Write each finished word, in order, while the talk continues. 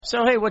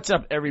So, hey, what's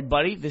up,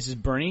 everybody? This is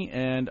Burnie,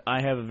 and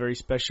I have a very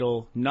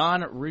special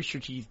non-Rooster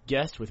Teeth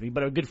guest with me,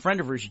 but a good friend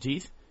of Rooster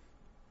Teeth.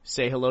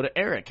 Say hello to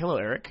Eric. Hello,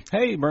 Eric.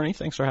 Hey, Burnie.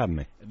 Thanks for having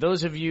me.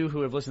 Those of you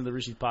who have listened to the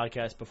Rooster Teeth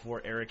podcast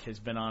before, Eric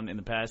has been on in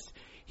the past.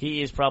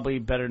 He is probably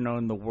better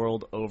known the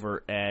world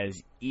over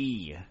as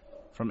E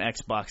from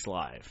Xbox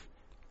Live.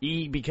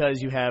 E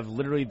because you have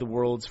literally the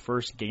world's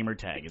first gamer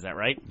tag. Is that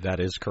right? That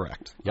is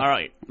correct. Yep. All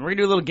right. We're going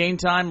to do a little game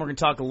time. We're going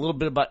to talk a little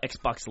bit about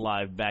Xbox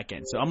Live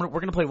backend. So we're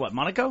going to play what?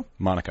 Monaco?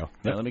 Monaco. Yep.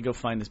 Yeah, let me go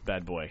find this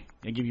bad boy.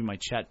 I give you my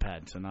chat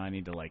pad, so now I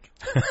need to,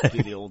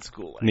 do the old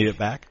school. Need it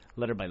back?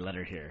 Letter by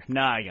letter here.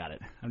 Nah, I got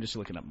it. I'm just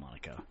looking up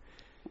Monaco.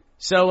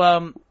 So,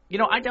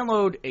 I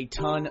download a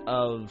ton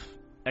of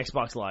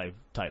Xbox Live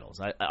titles.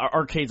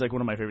 Arcade's like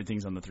one of my favorite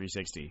things on the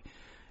 360.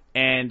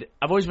 And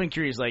I've always been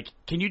curious,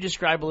 can you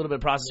describe a little bit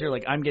of process here?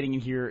 I'm getting in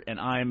here and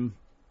I'm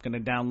going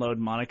to download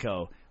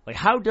Monaco.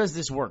 How does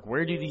this work?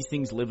 Where do these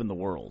things live in the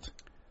world?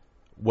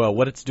 Well,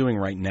 what it's doing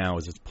right now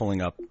is it's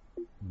pulling up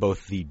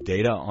both the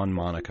data on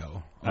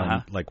Monaco,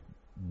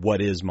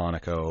 what is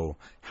Monaco,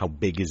 how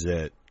big is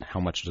it, how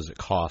much does it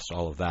cost,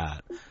 all of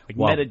that.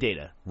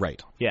 Metadata.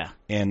 Right. Yeah.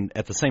 And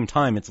at the same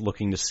time, it's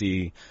looking to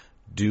see,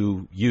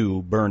 do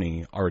you,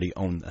 Burnie, already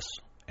own this?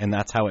 And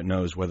that's how it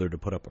knows whether to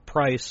put up a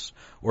price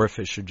or if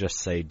it should just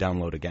say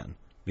download again.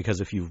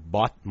 Because if you've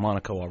bought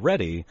Monaco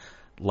already,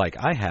 like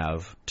I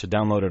have, to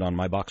download it on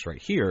my box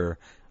right here,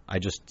 I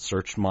just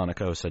searched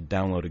Monaco, said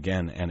download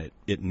again, and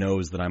it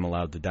knows that I'm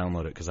allowed to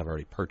download it because I've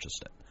already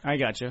purchased it. I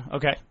gotcha.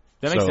 Okay.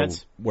 That makes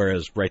sense.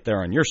 Whereas right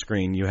there on your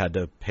screen, you had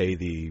to pay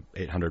the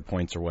 800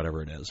 points or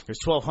whatever it is. There's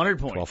 1,200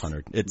 points.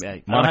 1,200. It's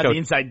I don't have the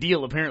inside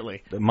deal,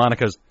 apparently.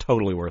 Monaco's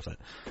totally worth it.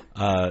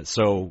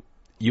 So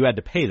you had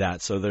to pay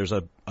that, so there's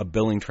a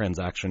billing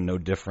transaction no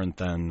different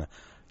than,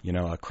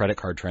 a credit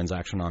card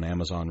transaction on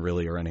Amazon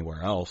really or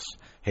anywhere else.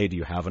 Hey, do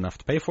you have enough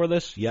to pay for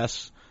this?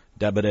 Yes.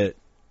 Debit it.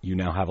 You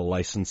now have a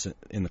license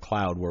in the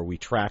cloud where we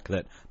track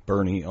that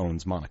Burnie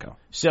owns Monaco.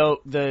 So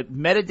the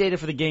metadata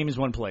for the game is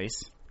one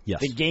place.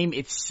 Yes. The game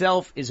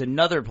itself is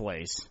another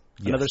place,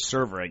 another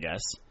server, I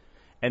guess.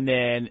 And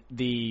then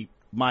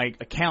my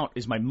account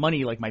is my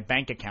money, like my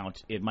bank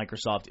account at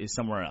Microsoft is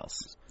somewhere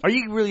else. Are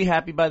you really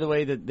happy, by the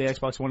way, that the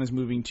Xbox One is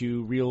moving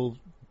to real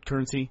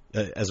currency?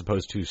 As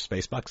opposed to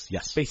Spacebucks?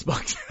 Yes.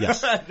 Spacebucks.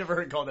 Yes. I've never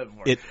heard it called that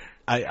before.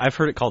 I've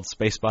heard it called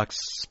Spacebucks,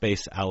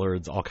 Space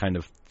Allards, all kind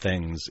of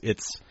things.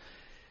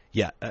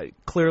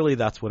 Clearly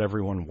that's what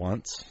everyone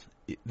wants.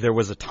 There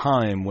was a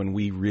time when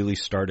we really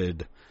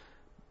started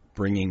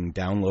bringing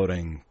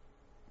downloading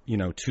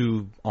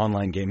to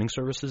online gaming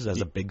services as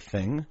a big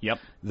thing. Yep.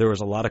 There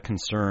was a lot of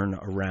concern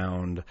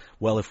around,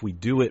 well, if we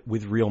do it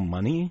with real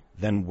money,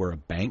 then we're a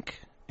bank,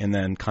 and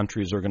then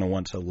countries are going to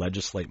want to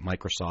legislate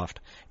Microsoft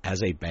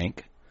as a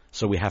bank,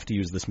 so we have to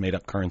use this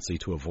made-up currency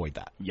to avoid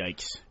that.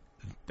 Yikes.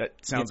 That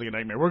sounds like a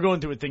nightmare. We're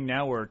going through a thing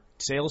now where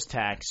sales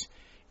tax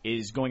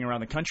is going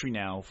around the country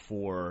now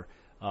for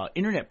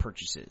internet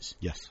purchases.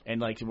 Yes.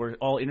 And where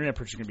all internet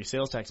purchases are going to be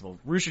sales taxable.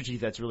 Rooster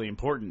Teeth, that's really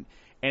important.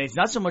 And it's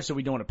not so much that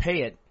we don't want to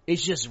pay it,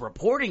 it's just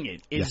reporting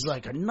it is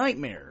like a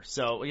nightmare.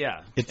 So,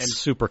 yeah. It's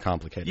super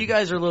complicated. You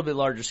guys are a little bit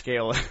larger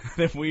scale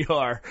than we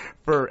are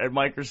at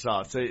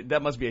Microsoft. So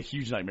that must be a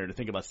huge nightmare to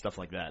think about stuff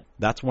like that.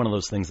 That's one of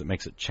those things that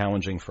makes it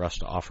challenging for us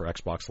to offer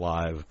Xbox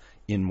Live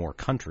in more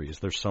countries.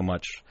 There's so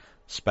much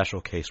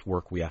special case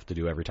work we have to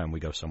do every time we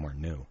go somewhere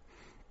new.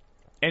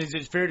 And is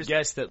it fair to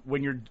guess that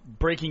when you're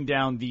breaking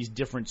down these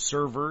different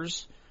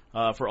servers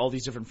for all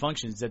these different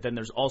functions, that then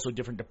there's also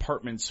different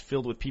departments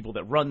filled with people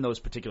that run those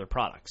particular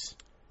products?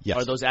 Yes.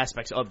 Are those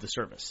aspects of the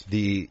service?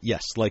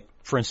 Yes.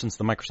 For instance,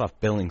 the Microsoft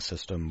billing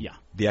system, yeah.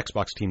 The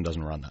Xbox team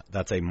doesn't run that.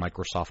 That's a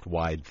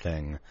Microsoft-wide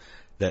thing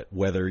that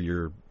whether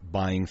you're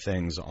buying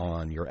things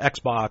on your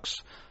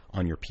Xbox,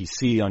 on your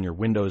PC, on your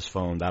Windows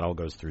phone, that all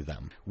goes through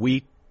them.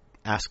 We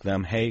ask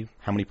them, hey,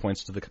 how many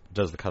points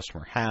does the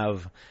customer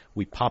have?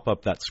 We pop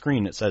up that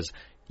screen that says,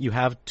 you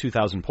have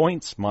 2,000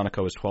 points.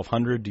 Monaco is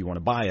 1,200. Do you want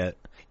to buy it?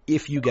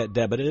 If you get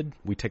debited,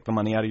 we take the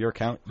money out of your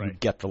account. You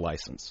get the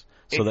license.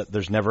 So that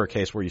there's never a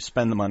case where you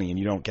spend the money and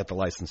you don't get the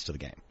license to the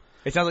game.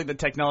 It sounds like the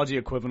technology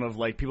equivalent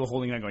of people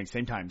holding it and going,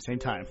 same time.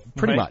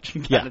 Pretty right? much.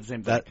 Yeah, the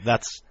same thing.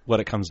 That's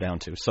what it comes down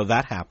to. So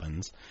that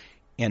happens.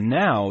 And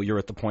now you're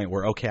at the point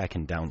where, okay, I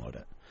can download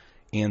it.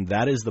 And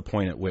that is the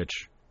point at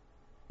which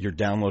you're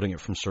downloading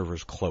it from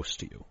servers close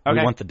to you. Okay.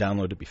 We want the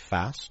download to be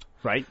fast.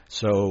 Right.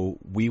 So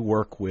we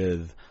work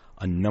with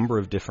a number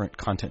of different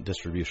content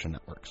distribution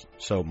networks.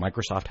 So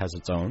Microsoft has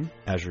its own,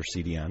 Azure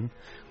CDN.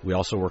 We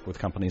also work with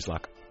companies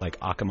like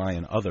Akamai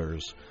and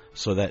others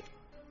so that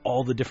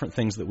all the different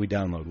things that we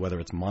download, whether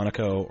it's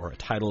Monaco or a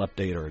title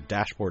update or a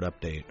dashboard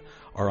update,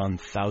 are on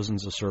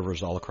thousands of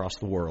servers all across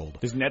the world.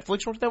 Does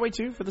Netflix work that way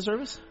too for the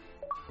service?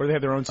 Or do they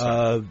have their own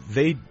stuff?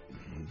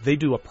 They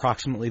do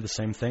approximately the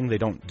same thing. They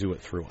don't do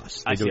it through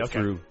us. They do it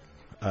through.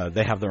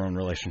 They have their own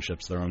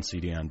relationships, their own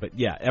CDN. But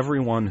yeah,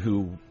 everyone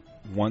who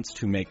wants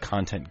to make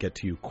content get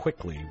to you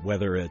quickly,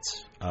 whether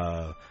it's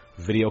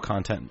video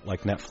content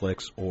like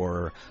Netflix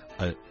or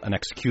an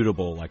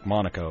executable like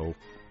Monaco,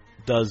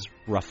 does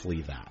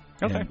roughly that.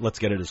 Okay. And let's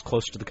get it as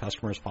close to the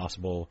customer as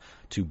possible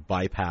to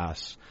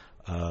bypass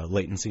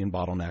latency and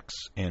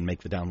bottlenecks and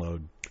make the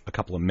download a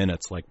couple of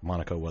minutes like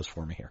Monaco was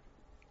for me here.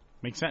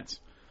 Makes sense.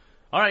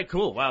 All right,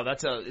 cool. Wow,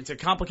 it's a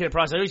complicated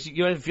process.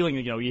 You have a feeling,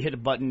 you hit a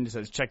button that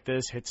says check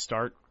this, hit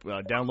start,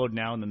 download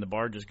now, and then the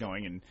bar just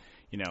going. And,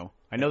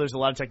 I know there's a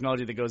lot of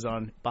technology that goes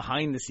on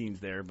behind the scenes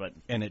there, but...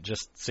 And it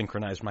just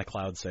synchronized my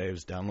cloud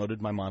saves,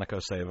 downloaded my Monaco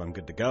save, I'm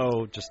good to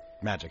go, just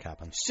magic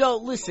happens. So,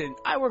 listen,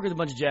 I work with a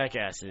bunch of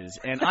jackasses,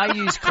 and I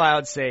use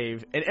Cloud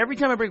Save, and every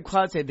time I bring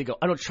Cloud Save, they go,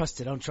 I don't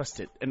trust it,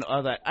 and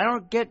all that. I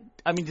don't get...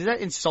 I mean, does that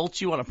insult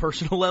you on a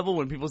personal level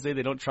when people say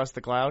they don't trust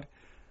the cloud?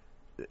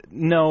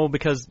 No,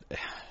 because...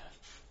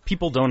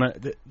 People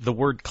don't. The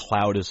word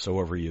cloud is so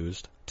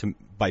overused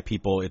by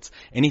people. It's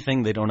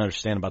anything they don't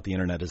understand about the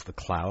internet is the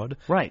cloud.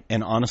 Right.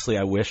 And honestly,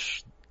 I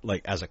wish,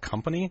 as a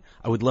company,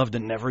 I would love to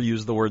never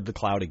use the word the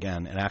cloud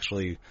again and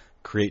actually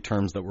create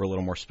terms that were a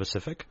little more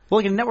specific. Well,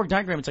 like in a network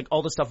diagram, it's like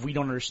all the stuff we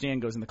don't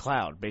understand goes in the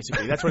cloud,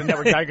 basically. That's what a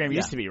network diagram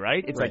used to be,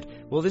 right? It's like,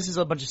 well, this is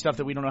a bunch of stuff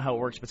that we don't know how it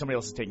works, but somebody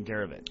else is taking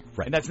care of it.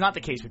 Right. And that's not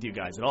the case with you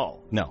guys at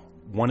all. No.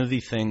 One of the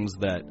things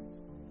that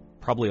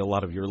probably a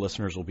lot of your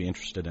listeners will be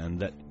interested in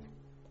that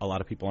a lot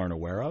of people aren't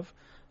aware of.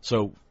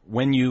 So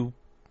when you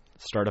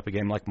start up a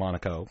game like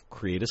Monaco,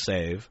 create a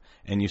save,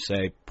 and you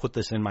say, put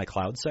this in my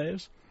cloud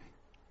saves,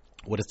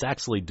 what it's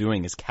actually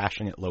doing is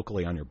caching it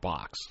locally on your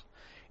box.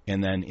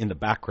 And then in the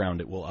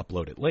background, it will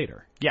upload it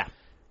later. Yeah.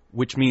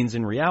 Which means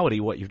in reality,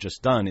 what you've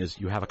just done is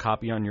you have a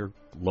copy on your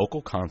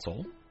local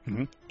console,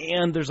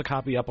 and there's a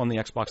copy up on the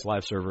Xbox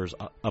Live servers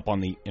up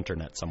on the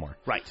internet somewhere.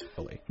 Right.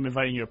 Hopefully. I'm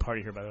inviting you to a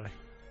party here, by the way.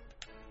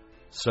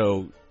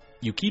 So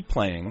you keep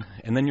playing,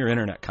 and then your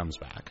internet comes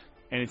back.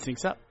 And it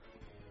syncs up.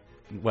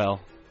 Well,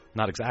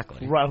 not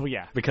exactly. Right, well,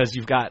 yeah. Because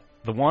you've got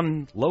the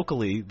one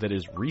locally that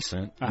is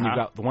recent, and you've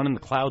got the one in the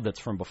cloud that's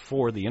from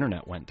before the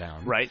internet went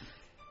down. Right.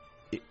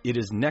 It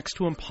is next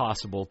to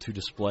impossible to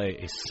display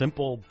a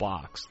simple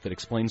box that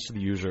explains to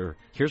the user,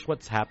 here's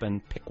what's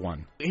happened, pick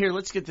one. Here,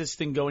 let's get this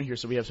thing going here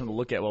so we have something to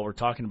look at while we're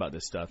talking about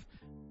this stuff.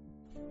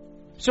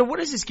 So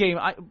what is this game?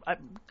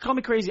 Call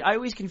me crazy. I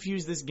always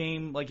confuse this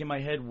game, in my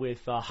head,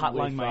 with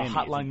Hotline Miami.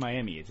 Hotline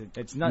Miami.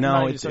 It's not.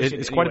 No,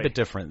 it's quite a bit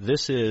different.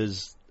 This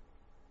is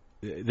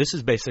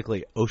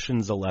basically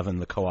Ocean's 11,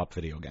 the co-op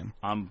video game.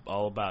 I'm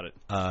all about it.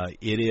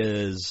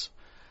 It's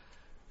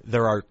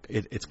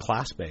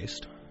class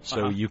based,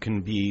 so you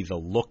can be the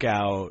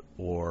lookout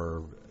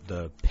or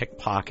the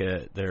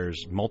pickpocket.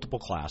 There's multiple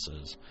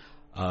classes,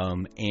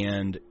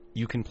 and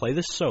you can play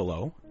this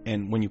solo.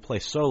 And when you play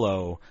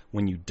solo,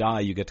 when you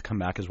die, you get to come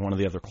back as one of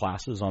the other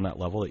classes on that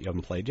level that you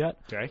haven't played yet.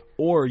 Okay.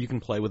 Or you can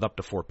play with up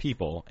to 4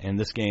 people, and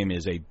this game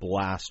is a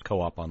blast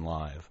co-op on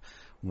live,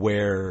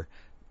 where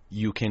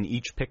you can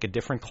each pick a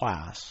different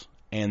class,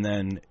 and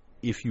then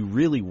if you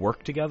really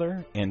work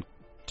together and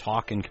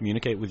talk and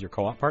communicate with your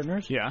co-op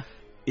partners,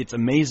 it's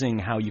amazing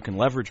how you can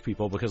leverage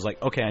people because,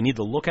 okay, I need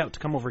the lookout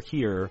to come over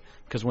here,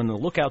 because when the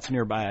lookout's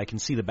nearby, I can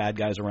see the bad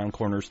guys around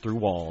corners through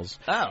walls.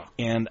 Oh.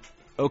 And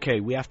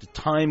okay, we have to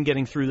time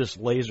getting through this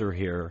laser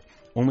here.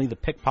 Only the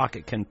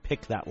pickpocket can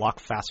pick that lock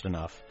fast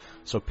enough.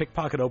 So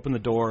pickpocket open the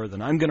door,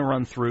 then I'm going to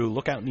run through.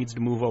 Lookout needs to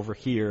move over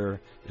here.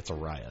 It's a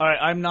riot. All right,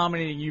 I'm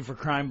nominating you for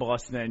crime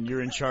boss then.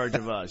 You're in charge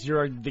of us.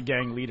 You're the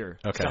gang leader.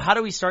 Okay. So how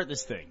do we start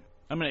this thing?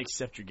 I'm going to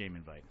accept your game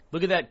invite.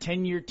 Look at that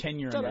 10-year on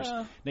yours.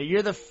 Now,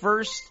 you're the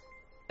first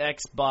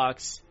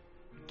Xbox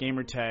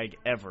gamer tag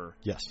ever.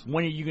 Yes.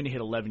 When are you going to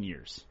hit 11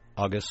 years?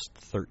 August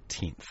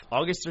 13th.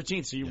 August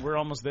 13th, so we're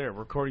almost there. We're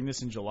recording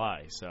this in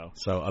July, so.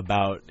 So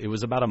it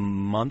was about a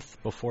month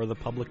before the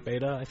public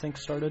beta, I think,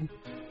 started.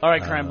 All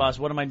right, Crime Boss,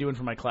 what am I doing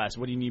for my class?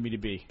 What do you need me to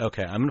be?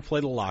 Okay, I'm going to play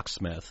the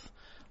locksmith.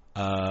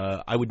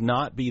 I would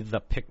not be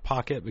the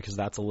pickpocket because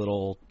that's a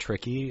little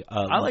tricky.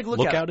 I like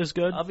Lookout. Lookout is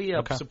good. I'll be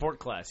a support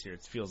class here,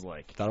 it feels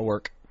like. That'll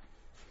work.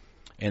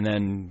 And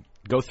then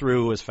go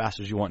through as fast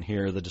as you want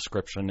here, the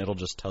description. It'll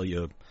just tell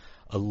you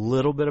a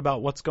little bit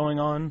about what's going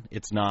on.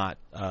 It's not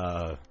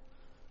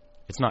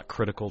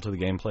critical to the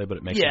gameplay, but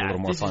it makes it a little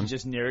more fun. Yeah, this is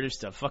just narrative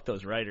stuff. Fuck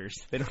those writers.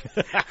 They don't.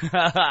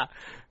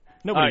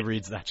 Nobody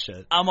reads that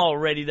shit. I'm all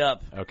readied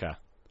up. Okay.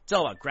 It's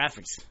all about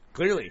graphics,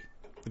 clearly,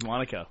 with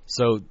Monaco.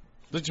 So,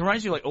 it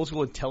reminds you of old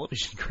school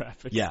television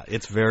graphics. Yeah,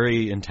 it's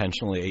very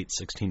intentionally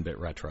 16-bit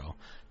retro.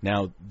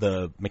 Now,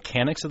 the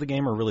mechanics of the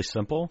game are really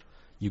simple.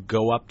 You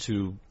go up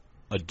to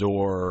a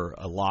door,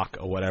 a lock,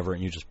 or whatever,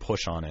 and you just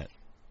push on it,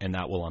 and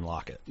that will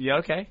unlock it. Yeah,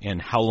 okay.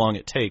 And how long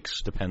it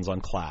takes depends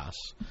on class.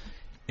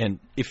 And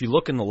if you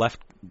look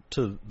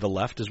to the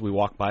left as we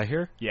walk by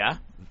here,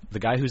 the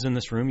guy who's in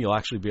this room, you'll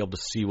actually be able to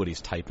see what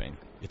he's typing.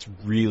 It's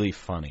really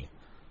funny.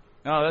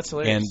 Oh, that's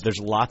hilarious. And there's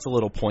lots of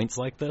little points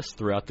like this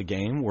throughout the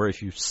game where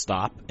if you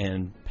stop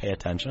and pay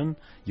attention,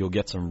 you'll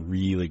get some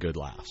really good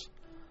laughs.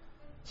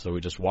 So we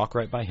just walk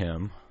right by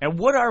him. And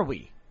what are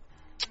we?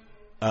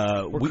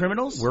 We're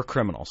criminals? We're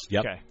criminals,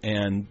 yep. Okay.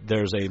 And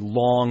there's a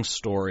long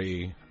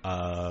story,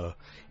 and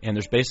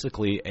there's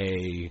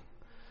basically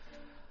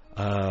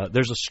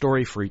there's a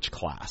story for each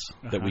class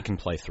that we can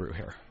play through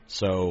here.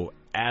 So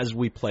as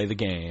we play the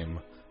game,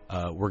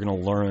 We're going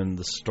to learn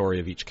the story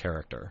of each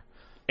character.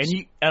 And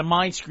you,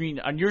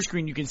 on your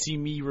screen, you can see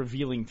me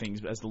revealing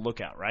things as the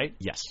lookout, right?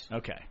 Yes.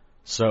 Okay.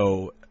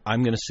 So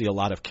I'm going to see a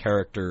lot of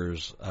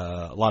characters,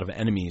 a lot of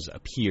enemies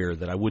appear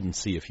that I wouldn't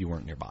see if you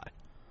weren't nearby.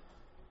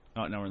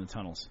 Oh, now we're in the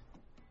tunnels.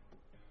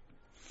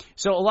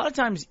 So a lot of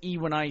times, E,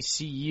 when I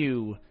see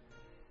you,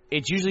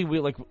 it's usually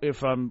like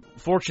if I'm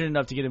fortunate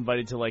enough to get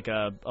invited to like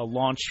a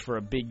launch for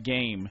a big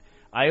game,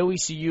 I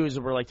always see you as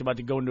we're like about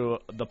to go into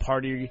the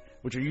party,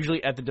 which are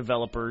usually at the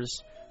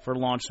developers for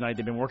launch night.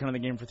 They've been working on the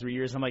game for 3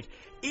 years. I'm like,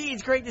 E,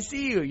 it's great to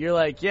see you. You're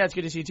like, yeah, it's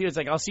good to see you too. It's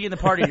like, I'll see you in the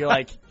party. You're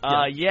like,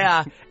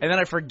 yeah. And then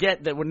I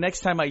forget that when next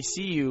time I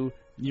see you,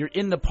 you're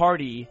in the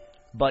party,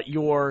 but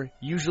you're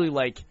usually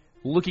like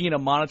looking at a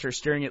monitor,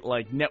 staring at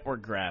like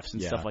network graphs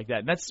and stuff like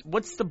that. And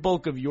what's the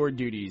bulk of your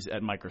duties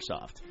at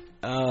Microsoft?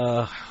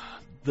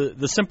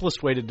 The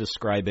simplest way to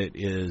describe it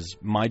is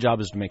my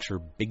job is to make sure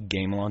big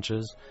game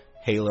launches,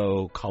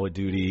 Halo, Call of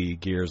Duty,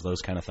 Gears,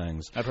 those kind of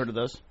things. I've heard of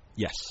those.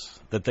 Yes,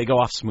 that they go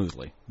off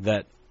smoothly.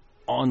 That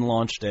on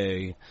launch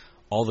day,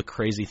 all the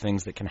crazy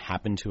things that can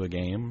happen to a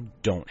game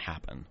don't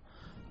happen.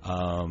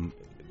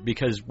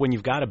 Because when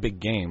you've got a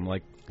big game,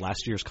 like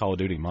last year's Call of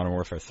Duty, Modern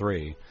Warfare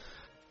 3,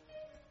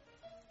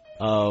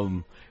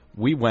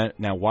 we went,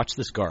 now watch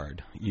this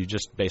guard. You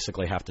just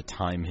basically have to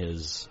time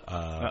his...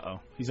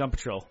 He's on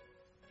patrol.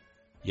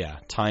 Yeah,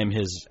 time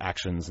his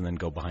actions and then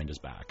go behind his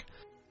back.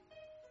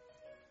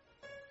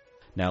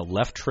 Now,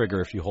 left trigger,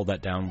 if you hold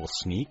that down, will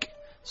sneak.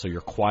 So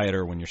you're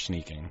quieter when you're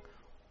sneaking.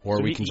 Or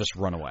so we can just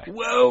run away.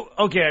 Whoa!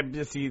 Okay,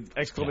 that's the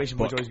exclamation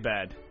point always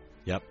bad.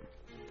 Yep.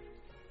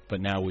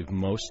 But now we've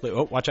mostly...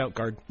 Oh, watch out,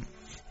 guard.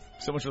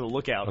 So much for the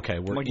lookout. Okay,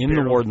 we're in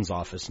the warden's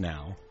office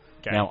now.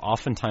 Okay. Now,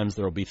 oftentimes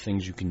there will be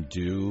things you can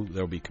do.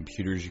 There will be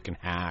computers you can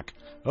hack.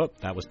 Oh,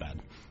 that was bad.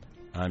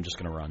 I'm just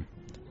going to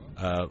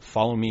run.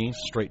 Follow me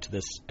straight to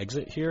this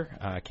exit here.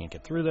 I can't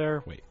get through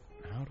there. Wait,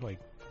 how do I...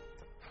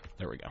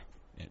 There we go.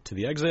 To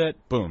the exit.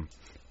 Boom.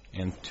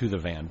 And to the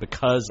van.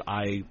 Because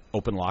I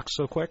open locks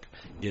so quick,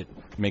 it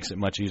makes it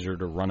much easier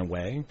to run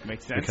away.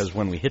 Makes sense. Because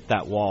when we hit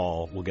that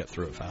wall, we'll get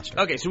through it faster.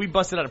 Okay, so we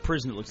busted out of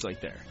prison, it looks like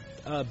there.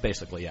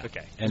 Basically, yeah.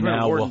 Okay. And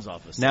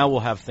now we'll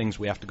have things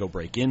we have to go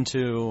break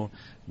into.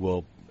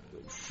 We'll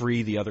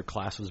free the other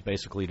classes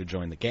basically to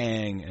join the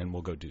gang, and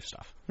we'll go do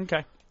stuff.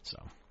 Okay. So,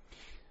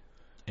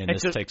 and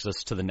this takes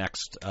us to the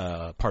next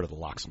part of the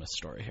locksmith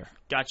story here.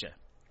 Gotcha.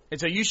 And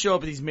so you show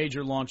up at these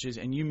major launches,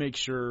 and you make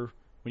sure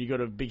when you go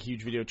to a big,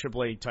 huge video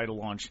AAA title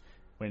launch,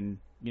 when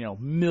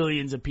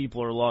millions of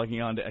people are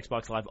logging on to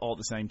Xbox Live all at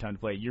the same time to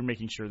play, you're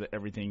making sure that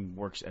everything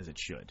works as it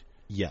should.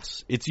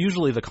 Yes. It's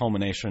usually the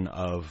culmination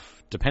of,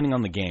 depending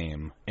on the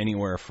game,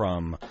 anywhere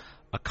from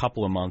a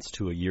couple of months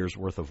to a year's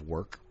worth of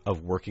work,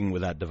 of working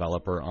with that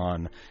developer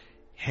on,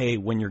 hey,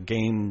 when your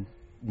game,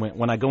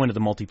 when I go into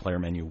the multiplayer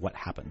menu, what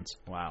happens?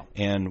 Wow.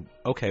 And,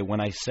 okay, when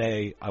I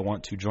say I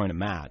want to join a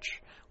match,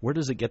 where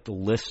does it get the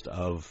list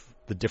of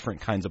the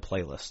different kinds of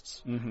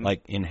playlists? Mm-hmm.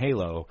 Like in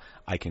Halo,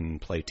 I can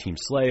play Team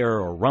Slayer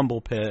or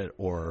Rumble Pit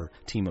or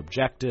Team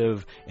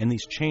Objective, and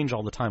these change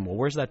all the time. Well,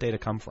 where's that data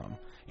come from?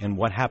 And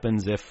what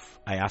happens if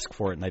I ask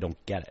for it and I don't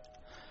get it?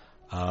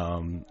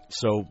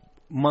 So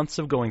months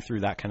of going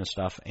through that kind of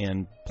stuff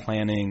and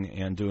planning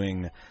and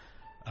doing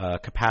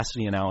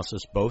capacity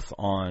analysis both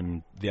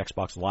on the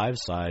Xbox Live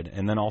side,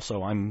 and then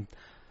also I'm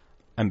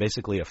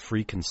basically a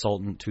free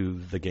consultant to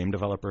the game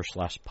developer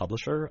 /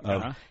 publisher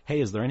of,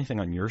 hey, is there anything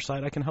on your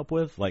side I can help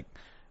with? Like,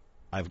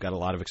 I've got a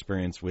lot of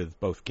experience with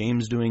both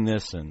games doing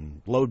this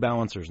and load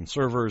balancers and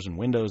servers and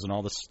Windows and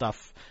all this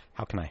stuff.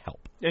 How can I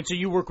help? And so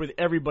you work with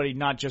everybody,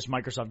 not just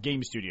Microsoft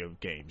Game Studio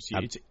games.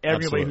 It's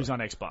everybody who's on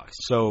Xbox.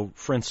 So,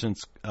 for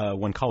instance,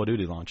 when Call of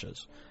Duty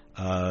launches,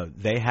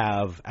 they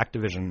have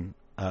Activision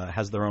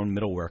has their own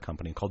middleware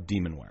company called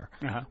Demonware,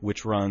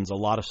 which runs a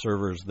lot of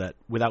servers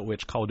without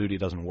which Call of Duty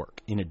doesn't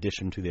work, in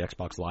addition to the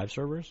Xbox Live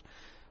servers.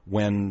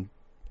 When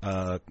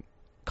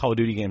Call of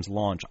Duty games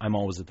launch, I'm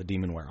always at the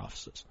Demonware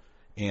offices.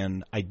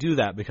 And I do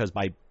that because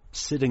by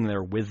sitting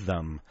there with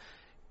them,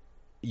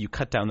 you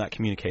cut down that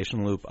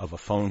communication loop of a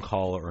phone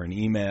call or an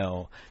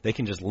email. They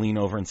can just lean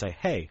over and say,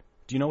 hey,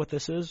 do you know what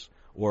this is?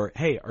 Or,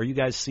 hey, are you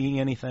guys seeing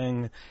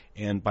anything?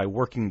 And by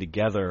working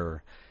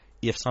together,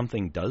 if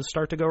something does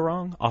start to go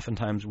wrong,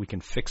 oftentimes we can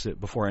fix it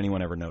before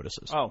anyone ever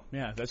notices. Oh,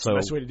 yeah, that's the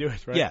best way to do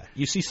it, right? Yeah,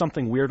 you see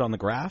something weird on the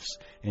graphs,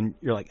 and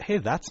you're like, hey,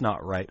 that's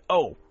not right.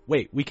 Oh,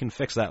 wait, we can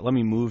fix that. Let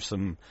me move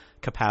some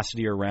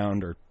capacity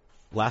around. Or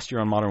last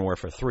year on Modern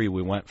Warfare 3,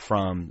 we went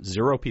from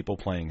 0 people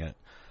playing it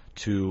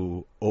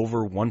to over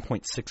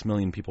 1.6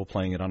 million people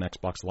playing it on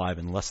Xbox Live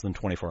in less than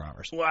 24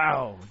 hours.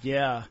 Wow,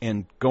 yeah.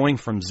 And going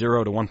from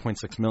 0 to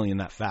 1.6 million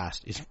that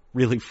fast is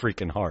really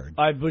freaking hard.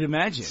 I would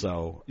imagine.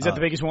 So, is that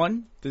the biggest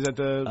one? Is that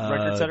the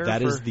record setter?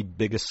 That is the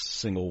biggest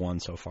single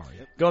one so far.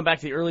 Yep. Going back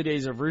to the early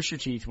days of Rooster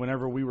Teeth,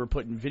 whenever we were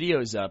putting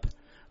videos up,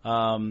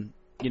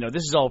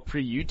 this is all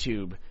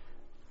pre-YouTube.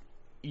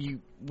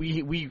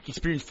 We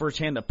experienced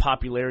firsthand that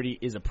popularity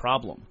is a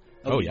problem.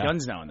 Oh, yeah.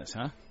 Guns now in this,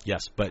 huh?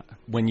 Yes, but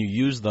when you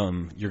use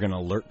them, you're going to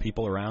alert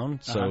people around,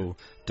 so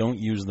don't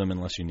use them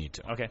unless you need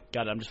to. Okay,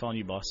 got it. I'm just following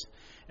you, boss.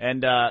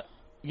 And,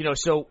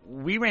 so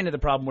we ran into the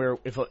problem where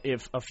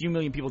if a few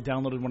million people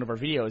downloaded one of our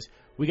videos,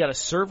 we got a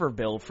server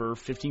bill for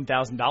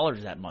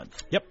 $15,000 that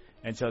month. Yep.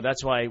 And so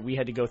that's why we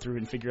had to go through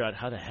and figure out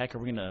how the heck are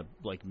we going to,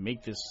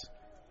 make this...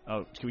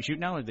 Oh, can we shoot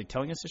now? Are they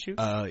telling us to shoot?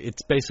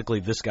 It's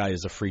basically this guy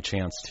is a free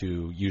chance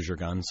to use your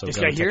gun, so this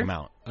go guy and here? take him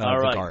out. All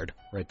the right. guard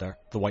right there.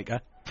 The white guy.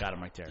 Got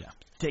him right there. Yeah.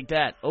 Take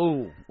that.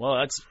 Oh, well,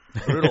 that's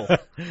brutal.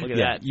 Look at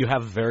that. You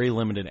have very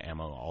limited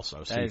ammo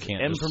also, so That you is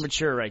can't M just, for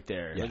mature right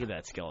there. Yeah. Look at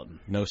that skeleton.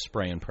 no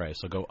spray and pray.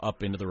 So go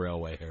up into the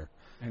railway here.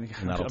 And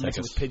that'll I'm take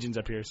mixing us. with pigeons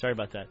up here. Sorry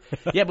about that.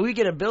 Yeah, but we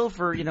get a bill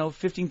for,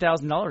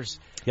 $15,000.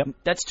 Yep.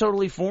 That's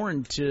totally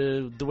foreign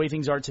to the way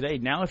things are today.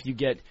 Now, if you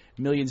get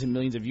millions and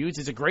millions of views,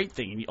 it's a great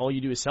thing. And all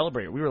you do is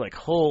celebrate it. We were like,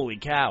 holy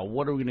cow,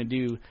 what are we going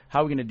to do?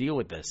 How are we going to deal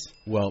with this?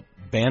 Well,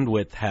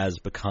 bandwidth has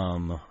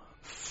become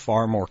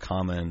far more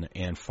common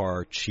and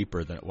far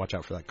cheaper than. Watch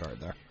out for that guard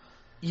there.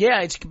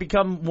 Yeah, it's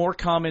become more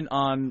common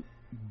on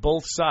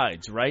both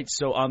sides, right?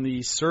 So on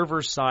the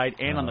server side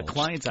and on the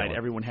client side,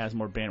 everyone has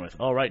more bandwidth.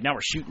 All right, now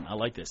we're shooting. I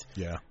like this.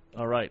 Yeah.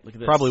 All right, look at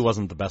this. Probably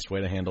wasn't the best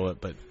way to handle it,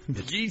 but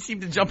You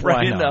seem to jump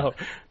right in, though.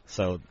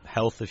 So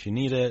health if you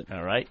need it.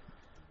 All right.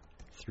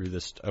 Through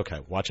this. Okay,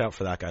 watch out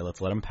for that guy.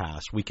 Let's let him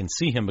pass. We can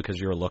see him because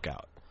you're a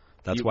lookout.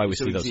 That's why we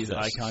see those his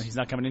fists. icon. He's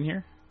not coming in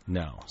here?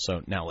 No.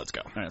 So now let's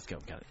go. All right, let's go.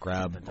 Got it.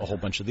 Grab a whole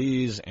bunch of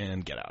these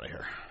and get out of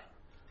here.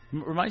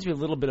 Reminds me a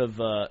little bit of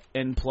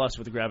N Plus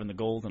with grabbing the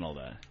gold and all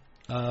that.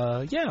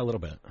 Yeah, a little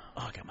bit.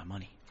 Oh, I got my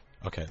money.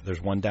 Okay,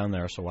 there's one down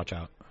there, so watch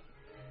out.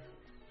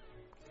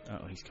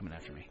 Oh, he's coming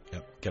after me.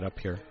 Yep, get up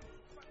here.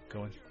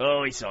 Going.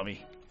 Oh, he saw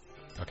me.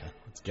 Okay,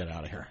 let's get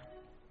out of here.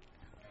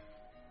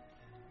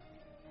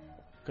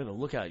 Good, the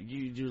lookout.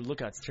 Your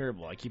lookout's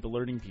terrible. I keep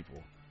alerting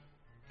people.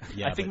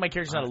 Yeah, I think my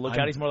character's not a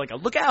lookout. He's more like a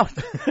lookout.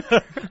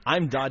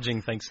 I'm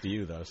dodging thanks to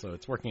you, though, so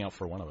it's working out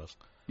for one of us.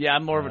 Yeah,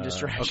 I'm more of a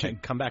distraction. Okay,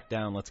 come back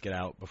down. Let's get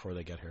out before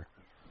they get here.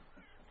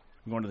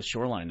 I'm going to the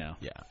shoreline now.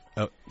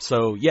 Yeah.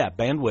 So, yeah,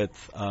 bandwidth.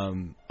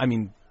 I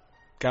mean,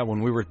 God,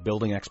 when we were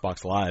building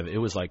Xbox Live, it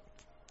was like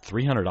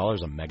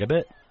 $300 a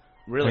megabit.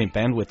 Really? I mean,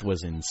 bandwidth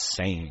was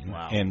insane.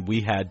 Wow. And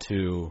we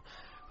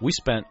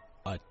spent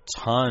a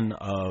ton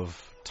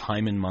of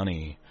time and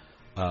money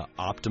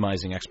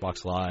optimizing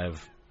Xbox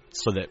Live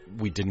so that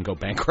we didn't go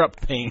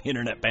bankrupt paying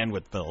internet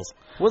bandwidth bills.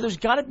 Well, there's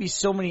got to be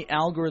so many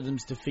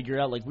algorithms to figure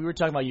out. Like we were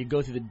talking about, you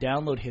go through the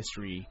download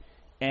history,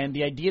 and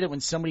the idea that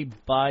when somebody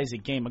buys a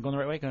game, I'm going the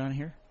right way. Go down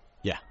here.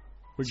 Yeah.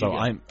 Where'd So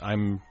you go?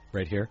 I'm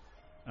right here.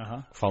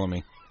 Follow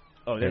me.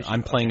 Oh, there's.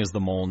 I'm playing as the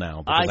mole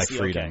now because I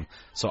freed okay. him,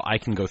 so I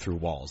can go through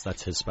walls.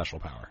 That's his special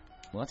power.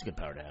 Well, that's a good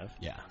power to have.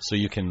 Yeah. So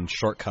you can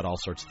shortcut all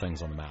sorts of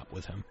things on the map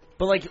with him.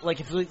 But like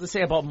if let's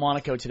say I bought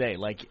Monaco today,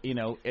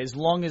 as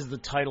long as the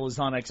title is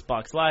on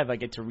Xbox Live, I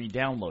get to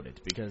re-download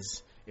it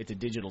because it's a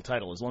digital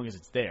title. As long as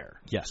it's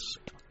there. Yes.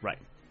 Right.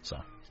 So.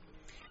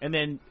 And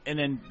then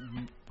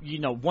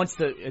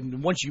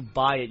once you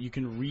buy it, you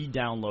can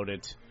re-download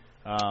it.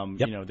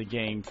 The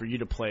game for you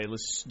to play.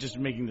 Let's just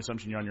making the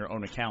assumption you're on your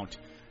own account.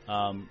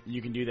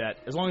 You can do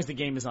that as long as the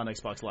game is on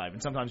Xbox Live,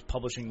 and sometimes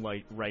publishing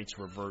rights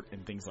revert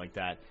and things like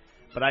that.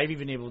 But I've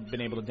even been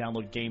able to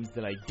download games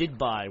that I did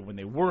buy when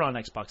they were on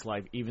Xbox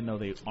Live, even though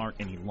they aren't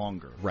any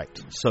longer. Right.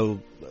 So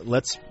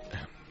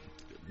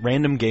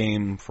random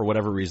game, for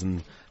whatever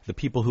reason, the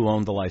people who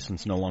own the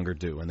license no longer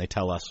do, and they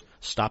tell us,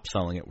 stop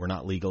selling it. We're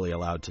not legally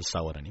allowed to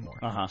sell it anymore.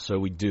 So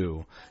we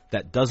do.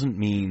 That doesn't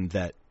mean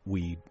that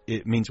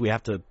it means we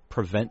have to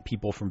prevent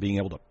people from being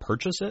able to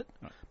purchase it,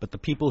 but the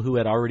people who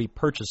had already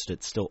purchased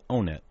it still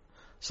own it.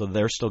 So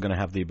they're still going to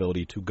have the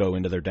ability to go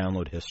into their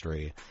download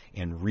history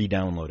and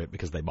re-download it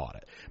because they bought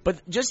it.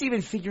 But just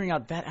even figuring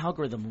out that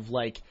algorithm of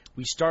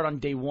we start on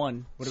day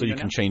one. So you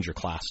can change your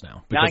class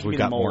now. Now I Because can we've be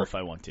the got mole more. if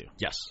I want to.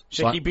 Yes.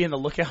 Should I keep being the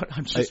lookout?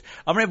 I'm going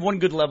to have one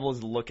good level as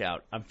the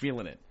lookout. I'm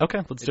feeling it. Okay,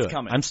 let's do it.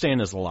 Coming. I'm staying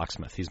as the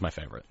locksmith. He's my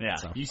favorite. Yeah,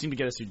 so. You seem to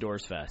get us through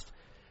doors fast.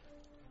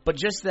 But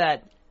just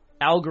that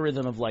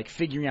algorithm of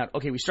figuring out,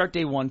 okay, we start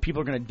day one,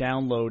 people are going to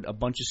download a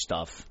bunch of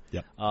stuff.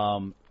 Yep.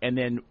 And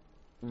then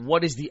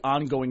what is the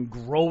ongoing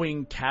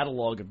growing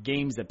catalog of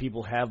games that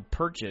people have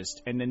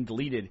purchased and then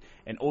deleted,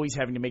 and always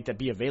having to make that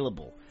be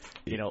available,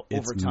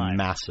 over time. It's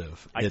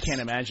massive. I can't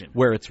imagine.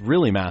 Where it's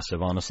really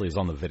massive, honestly, is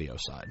on the video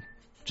side.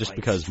 Just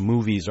because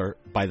movies are,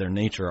 by their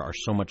nature, are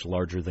so much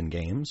larger than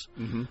games.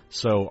 Mm-hmm.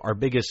 So our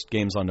biggest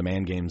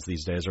games-on-demand games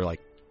these days are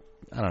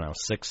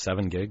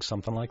 6-7 gigs,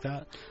 something like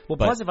that. Well,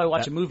 plus if I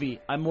watch a movie,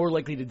 I'm more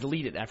likely to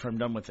delete it after I'm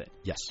done with it.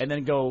 Yes. And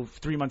then go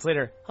 3 months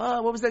later,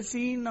 what was that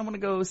scene? I'm going to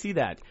go see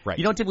that. Right.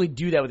 You don't typically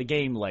do that with a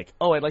game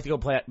I'd like to go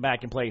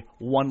back and play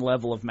one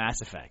level of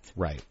Mass Effect.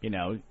 Right.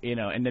 And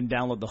then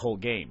download the whole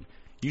game.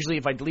 Usually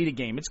if I delete a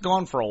game, it's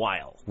gone for a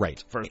while.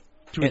 Right. For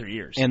 2 or 3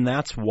 years. And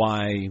that's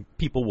why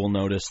people will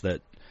notice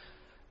that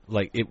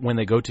when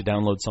they go to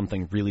download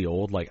something really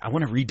old, I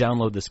want to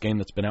re-download this game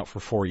that's been out for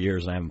 4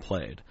 years and I haven't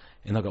played.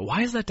 And they'll go,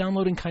 why is that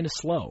downloading kind of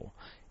slow?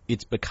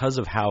 It's because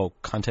of how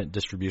content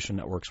distribution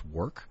networks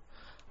work.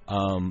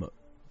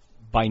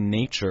 by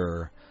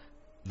nature,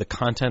 the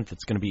content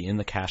that's going to be in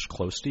the cache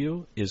close to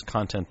you is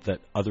content that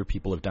other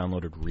people have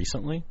downloaded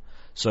recently.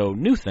 So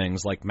new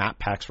things like map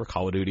packs for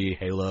Call of Duty,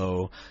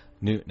 Halo.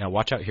 Now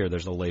watch out here.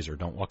 There's a laser.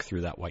 Don't walk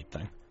through that white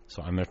thing.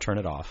 So I'm going to turn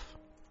it off.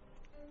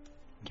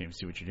 Can't even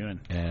see what you're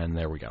doing. And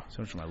there we go.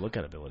 So much for my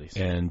lookout abilities.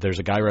 And there's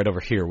a guy right over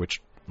here,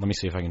 which let me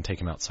see if I can take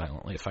him out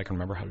silently, if I can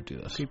remember how to do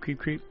this.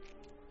 Creep.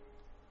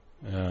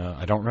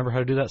 I don't remember how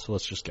to do that, so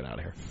let's just get out of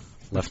here.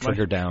 Left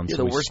trigger down. You're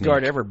so the worst sneak.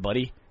 guard ever,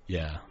 buddy.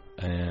 Yeah.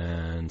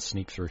 And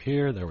sneak through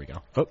here. There we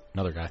go. Oh,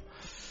 another guy.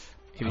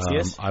 Can you see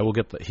us? I will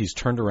get he's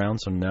turned around,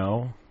 so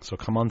no. So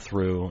come on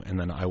through, and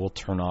then I will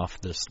turn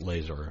off this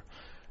laser,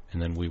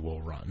 and then we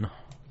will run.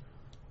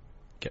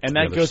 And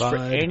that goes for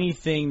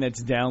anything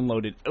that's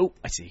downloaded. Oh,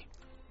 I see.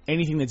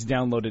 Anything that's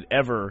downloaded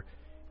ever,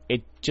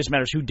 it just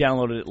matters who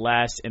downloaded it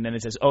last, and then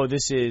it says, oh,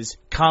 this is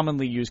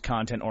commonly used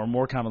content or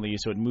more commonly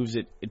used, so it moves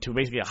it to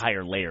basically a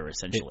higher layer,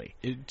 essentially.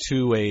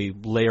 To a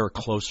layer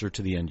closer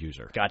to the end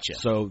user. Gotcha.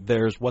 So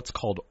there's what's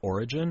called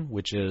Origin,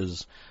 which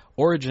is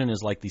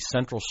like the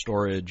central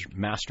storage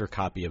master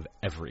copy of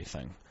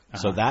everything. Uh-huh.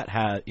 So that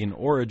in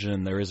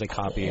Origin, there is a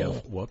copy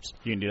of, whoops.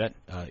 You can do that?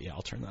 Yeah,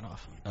 I'll turn that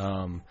off.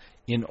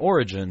 In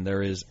Origin,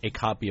 there is a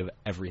copy of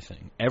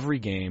everything. Every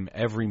game,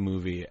 every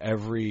movie,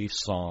 every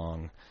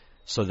song,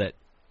 so that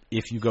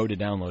if you go to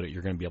download it,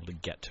 you're going to be able to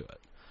get to it.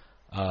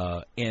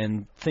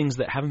 And things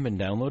that haven't been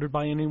downloaded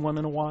by anyone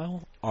in a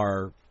while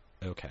are,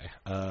 okay,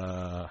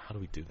 how do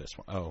we do this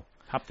one? Oh.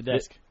 Hop the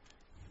desk.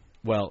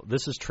 Well,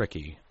 this is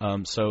tricky.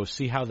 So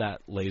see how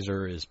that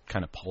laser is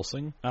kind of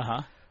pulsing?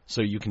 Uh-huh.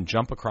 So you can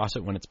jump across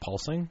it when it's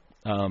pulsing.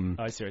 Oh,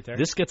 I see right there.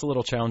 This gets a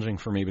little challenging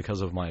for me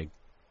because of my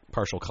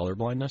partial color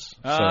blindness.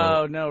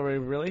 Oh, no,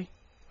 really?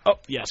 Oh,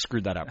 yeah,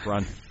 screwed that up.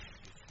 Run.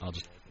 I'll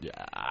just,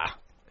 yeah.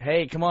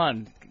 Hey, come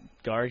on,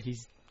 guard.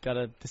 He's got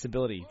a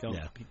disability. Don't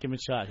give him a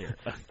shot here.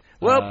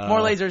 Whoop, more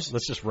lasers.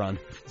 Let's just run.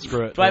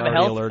 Screw it. Do I have a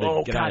health? Alerted.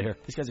 Oh, Get God. out of here.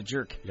 This guy's a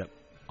jerk. Yep.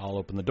 I'll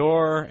open the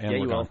door, and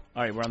we're gone.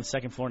 All right, we're on the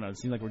second floor now. It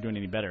seems like we're doing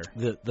any better.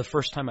 The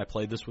first time I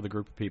played this with a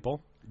group of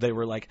people, they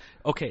were like,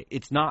 okay,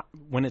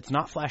 when it's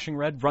not flashing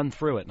red, run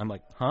through it. And I'm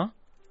like, huh?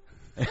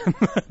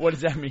 What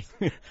does that mean?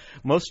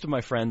 Most of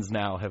my friends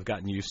now have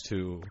gotten used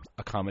to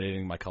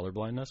accommodating my color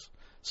blindness.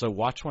 So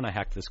watch when I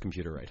hack this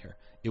computer right here.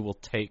 It will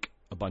take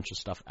a bunch of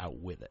stuff out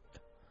with it.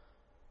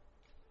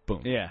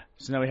 Boom. Yeah,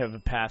 so now we have a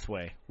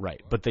pathway.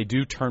 Right, but they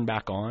do turn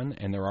back on,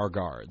 and there are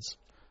guards.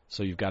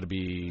 So you've got to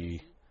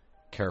be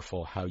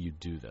careful how you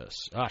do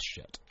this. Ah,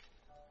 shit.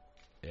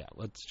 Yeah,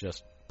 let's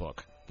just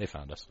book. They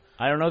found us.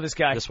 I don't know this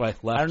guy. This way,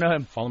 left. I don't know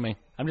him. Follow me.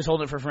 I'm just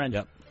holding it for a friend.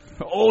 Yep.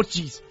 Oh,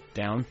 jeez.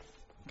 Down.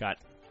 Got it.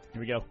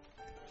 Here we go.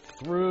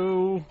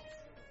 Through.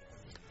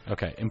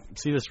 Okay,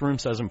 see this room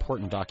says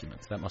important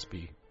documents. That must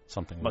be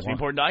something. Must be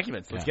important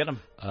documents. Let's get them.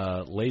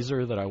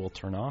 Laser that I will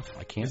turn off.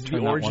 I can't turn turn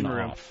the that origin one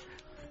room off.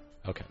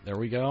 Okay, there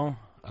we go.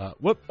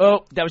 Whoop.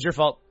 Oh, that was your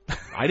fault.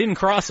 I didn't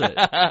cross it.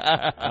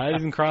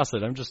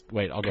 I'm just,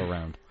 wait, I'll go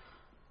around.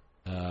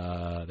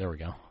 There we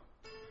go.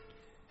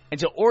 And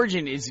so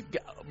Origin is,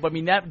 I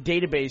mean, that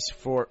database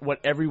for what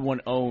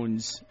everyone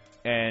owns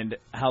and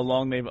how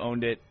long they've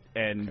owned it.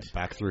 And okay,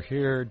 back through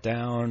here,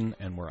 down,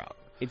 and we're out.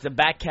 It's the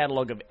back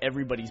catalog of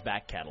everybody's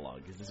back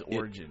catalog. Is this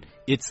Origin?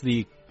 It's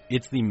the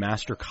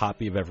master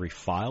copy of every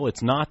file.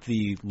 It's not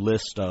the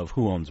list of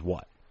who owns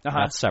what. Uh-huh.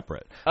 That's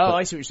separate. Oh,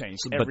 I see what you're saying.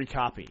 Every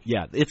copy.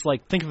 Yeah, it's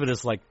like, think of it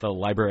as like the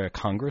Library of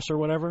Congress or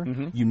whatever.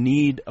 Mm-hmm. You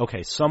need,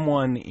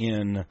 someone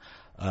in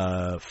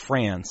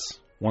France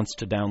wants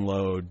to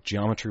download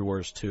Geometry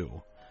Wars 2.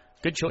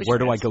 Good choice. Where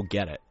do I go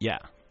get it? Yeah,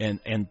 and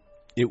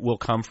it will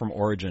come from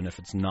Origin if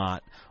it's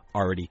not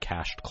already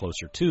cached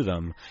closer to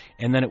them,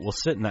 and then it will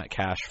sit in that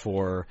cache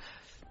for,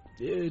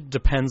 it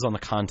depends on the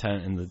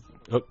content and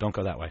the, don't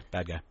go that way,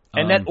 bad guy.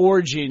 And that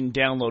Origin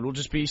download will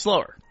just be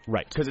slower.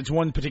 Right. Because it's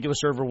one particular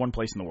server, one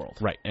place in the world.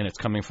 Right, and it's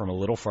coming from a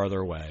little farther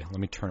away. Let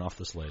me turn off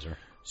this laser.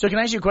 So can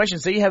I ask you a question?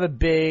 Say you have a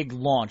big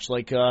launch,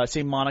 like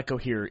say Monaco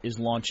here is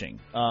launching,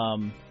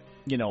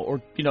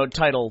 a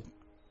title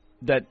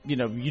that you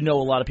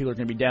know a lot of people are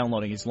going to be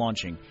downloading is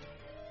launching.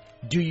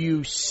 Do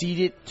you seed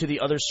it to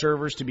the other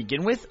servers to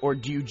begin with, or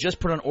do you just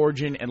put on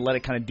Origin and let it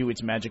kind of do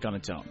its magic on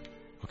its own?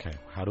 Okay,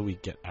 how do we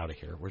get out of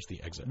here? Where's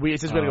the exit? It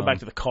says we got to go back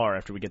to the car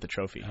after we get the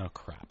trophy. Oh,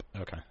 crap.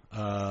 Okay.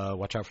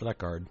 Watch out for that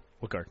guard.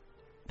 What guard?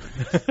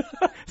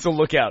 So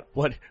look out.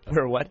 What?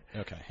 Where? What?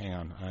 Okay, hang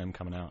on. I'm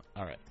coming out.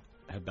 All right.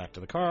 Head back to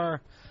the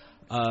car.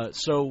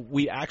 So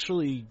we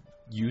actually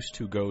used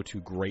to go to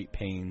great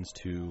pains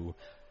to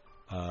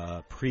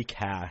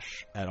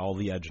pre-cache at all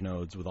the edge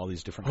nodes with all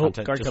these different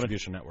content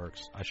distribution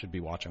networks. I should be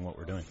watching what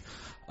we're doing.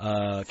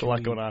 There's a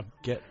lot going on.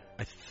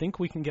 I think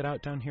we can get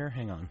out down here.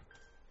 Hang on.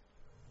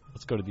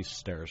 Let's go to these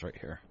stairs right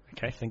here.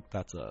 Okay. I think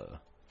that's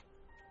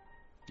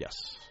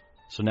yes.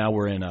 So now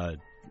we're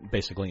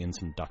basically in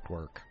some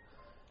ductwork.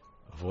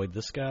 Avoid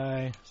this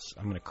guy.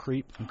 I'm going to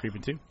creep. I'm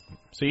creeping too.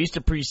 So you used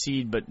to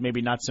precede, but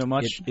maybe not so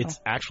much? It's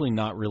actually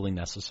not really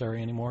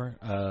necessary anymore.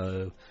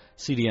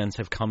 CDNs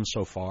have come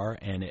so far,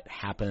 and it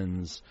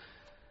happens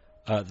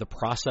The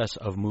process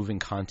of moving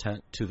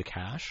content to the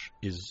cache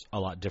is a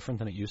lot different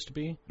than it used to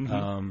be.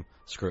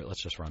 Screw it,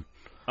 let's just run.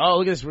 Oh,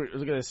 look at this!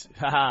 Look at this!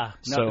 Haha!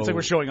 No, So- it's like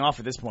we're showing off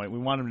at this point. We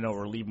want them to know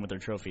we're leaving with their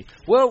trophy.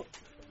 Whoa!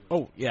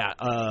 Oh,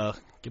 yeah,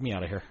 get me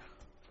out of here.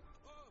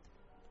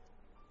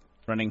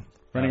 Running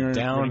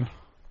Down, running.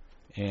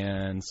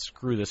 and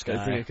screw this I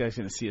think guy. this guy's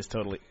gonna see us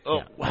totally. Oh,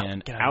 Yeah, wow!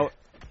 and Get out.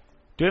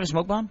 Do we have a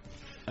smoke bomb?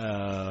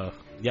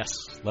 Yes,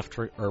 left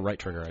or right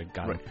trigger, I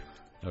got Right. him.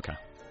 Okay.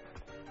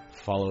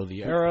 Follow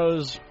the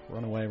arrows,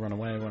 run away, run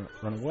away, run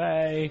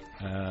away.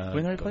 We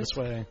in the right go place?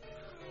 this way.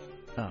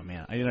 Oh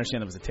man, I didn't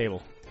understand there was a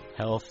table.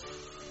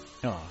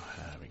 Health. Oh,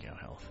 there we go.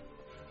 Health.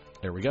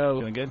 There we go.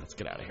 Feeling good? Let's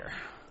get out of here.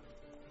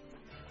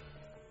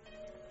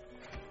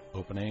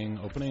 Opening.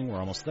 We're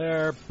almost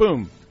there.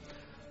 Boom.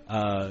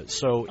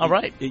 So All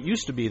right. It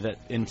used to be that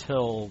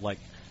until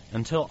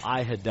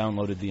I had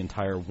downloaded the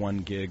entire 1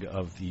 gig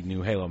of the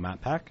new Halo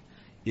map pack,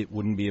 it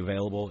wouldn't be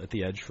available at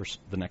the edge for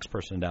the next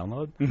person to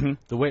download. Mm-hmm.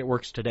 The way it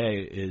works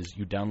today is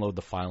you download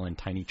the file in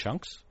tiny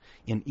chunks,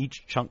 and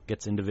each chunk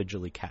gets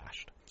individually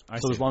cached.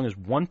 So see. as long as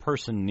one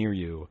person near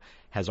you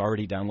has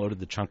already downloaded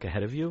the chunk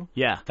ahead of you,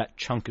 Yeah, that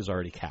chunk is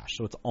already cached.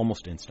 So it's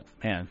almost instant.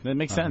 man, that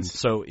makes sense.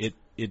 So it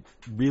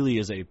really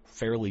is a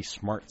fairly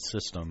smart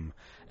system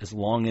as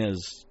long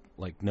as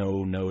like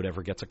no node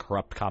ever gets a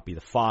corrupt copy of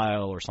the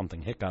file or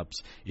something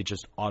hiccups. It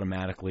just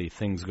automatically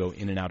things go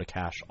in and out of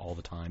cache all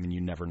the time, and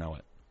you never know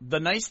it. The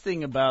nice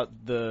thing about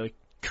the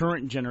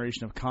current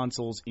generation of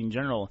consoles in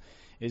general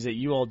is that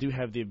you all do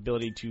have the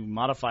ability to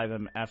modify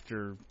them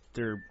after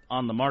they're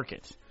on the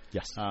market.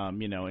 Yes.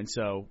 And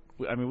so,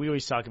 I mean, we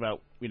always talk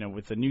about,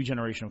 with the new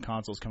generation of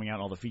consoles coming out,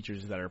 all the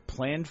features that are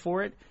planned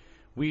for it.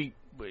 We,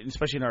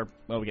 especially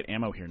we get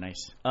ammo here,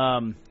 nice.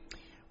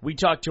 We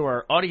talk to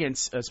our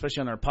audience,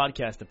 especially on our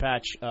podcast, The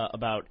Patch,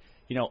 about,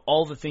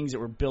 all the things that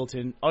were built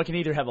in. I can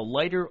either have a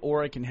lighter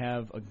or I can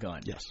have a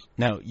gun. Yes.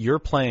 Now, you're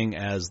playing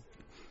as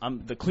I'm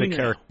the the cleaner.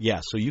 character.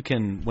 Yeah, so you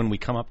can, when we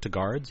come up to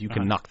guards, you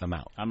can knock them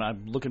out.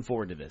 I'm looking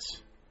forward to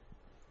this.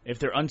 If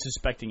they're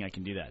unsuspecting, I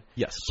can do that.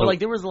 Yes. So,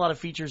 there was a lot of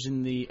features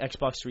in the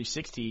Xbox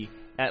 360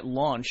 at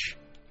launch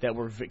that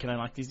were. Can I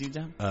knock these dudes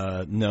down?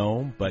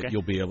 No, but Okay.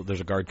 you'll be able.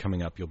 There's a guard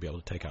coming up. You'll be able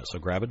to take out. So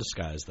grab a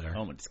disguise there.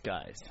 Oh, my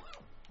disguise.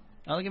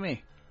 Oh, look at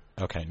me.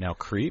 Okay, now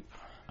creep.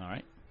 All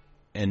right.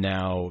 And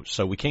now,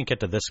 so we can't get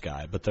to this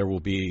guy, but there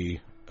will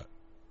be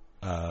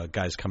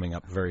guys coming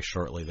up very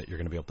shortly that you're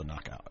going to be able to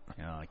knock out.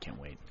 Oh, I can't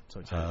wait.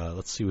 So excited.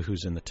 Let's see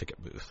who's in the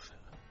ticket booth.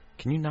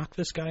 Can you knock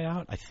this guy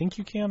out? I think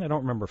you can. I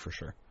don't remember for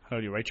sure. How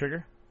do you right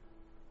trigger?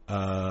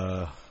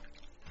 No,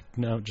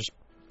 just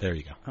there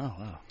you go. Oh,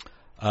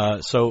 wow.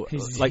 So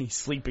He's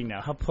sleeping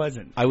now. How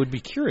pleasant. I would be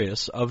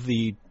curious of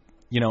the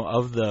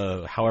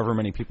however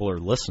many people are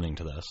listening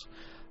to this,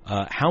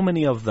 how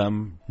many of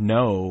them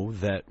know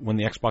that when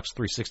the Xbox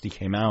 360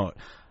 came out,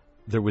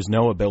 there was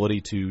no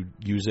ability to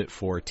use it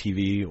for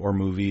TV or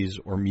movies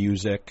or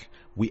music.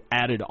 We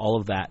added all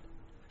of that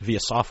via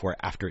software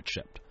after it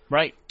shipped.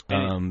 Right.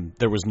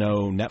 There was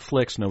no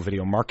Netflix, no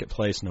video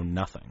marketplace, no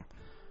nothing.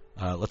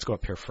 Let's go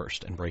up here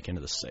first and break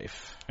into the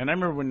safe. And I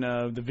remember when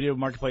the video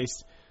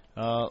marketplace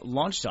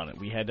launched on it.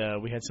 We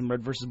had some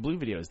Red versus Blue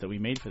videos that we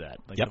made for that,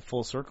 like the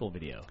full circle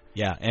video.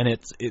 Yeah, and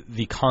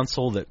the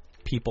console that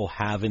people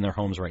have in their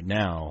homes right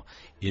now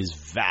is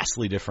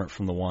vastly different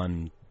from the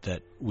one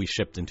that we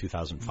shipped in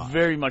 2005.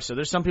 Very much so.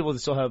 There's some people that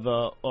still have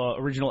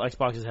original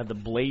Xboxes have the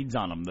blades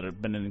on them that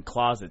have been in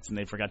closets and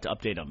they forgot to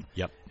update them.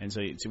 Yep. And so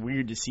it's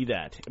weird to see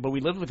that. But we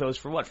lived with those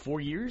for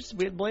 4 years?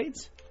 We had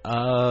blades?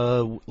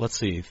 Let's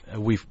see.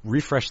 We've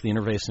refreshed the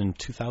interface in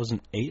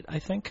 2008, I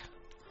think.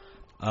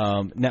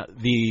 Now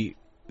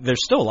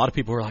there's still a lot of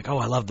people who are like, "Oh,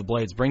 I love the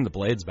blades. Bring the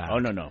blades back." Oh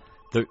no.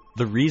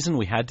 The reason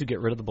we had to get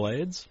rid of the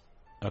blades.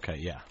 Okay,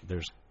 yeah.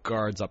 There's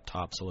guards up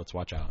top, so let's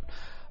watch out.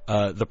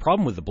 The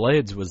problem with the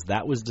blades was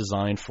that was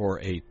designed for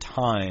a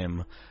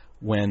time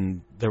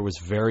when there was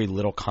very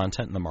little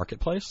content in the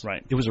marketplace.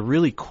 Right. It was a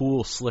really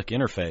cool, slick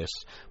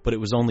interface, but it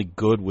was only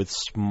good with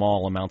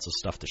small amounts of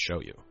stuff to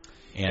show you.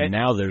 And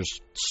now there's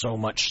so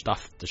much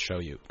stuff to show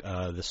you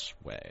this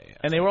way.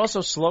 And they were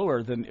also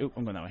slower than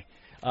I'm going that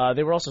way.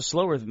 They were also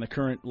slower than the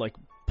current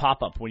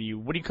pop-up when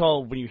you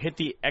hit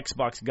the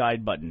Xbox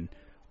guide button.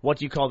 What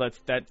do you call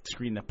that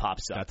screen that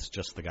pops up? That's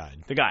just the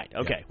guide. The guide.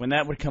 Okay. Yeah. When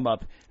that would come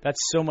up, that's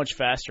so much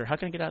faster. How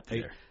can I get out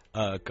there?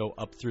 Go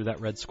up through that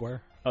red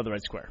square. Oh, the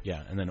red square.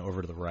 Yeah, and then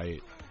over to the right.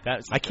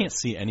 I can't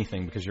see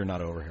anything because you're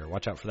not over here.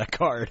 Watch out for that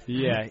guard.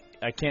 Yeah,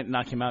 I can't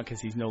knock him out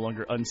because he's no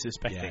longer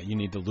unsuspecting. Yeah, you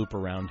need to loop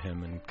around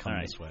him and come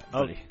this way.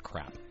 Oh,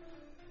 crap.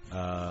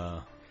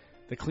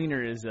 The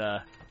cleaner is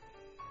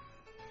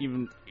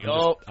even.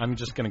 I'm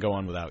just going to go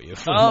on without you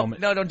for the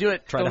moment. No, don't do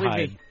it. Try don't to leave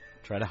hide. Me.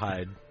 Try to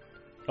hide.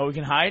 Oh, we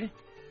can hide?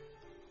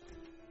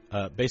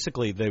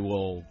 Basically, they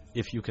will,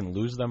 if you can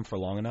lose them for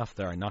long enough.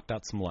 There, I knocked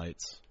out some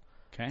lights.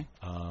 Okay.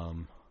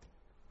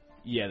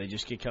 Yeah, they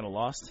just get kind of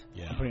lost.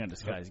 Yeah. I'm putting on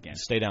disguise again.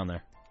 Stay down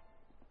there.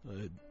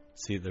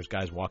 See, there's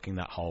guys walking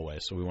that hallway,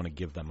 so we want to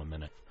give them a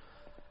minute.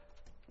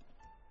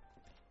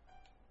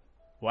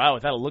 Wow,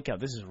 without a lookout,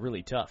 this is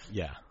really tough.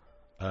 Yeah.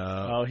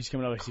 Oh, he's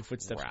coming up. I see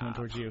footsteps crap. coming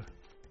towards you.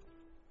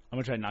 I'm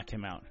going to try to knock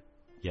him out.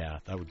 Yeah,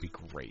 that would be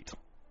great.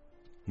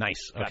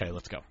 Nice. Okay,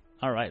 let's go.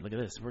 All right, look at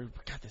this. We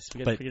got this. We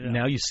got But to figure it out.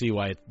 now you see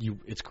why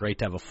it's great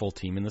to have a full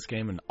team in this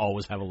game and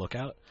always have a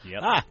lookout.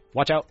 Yep. Ah,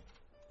 watch out.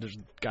 There's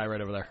a guy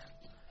right over there.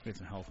 Get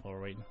some health while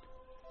we're waiting.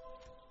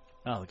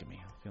 Oh, look at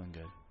me. I'm feeling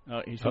good.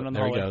 Oh, he's running on the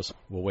there hallway. he goes.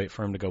 We'll wait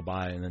for him to go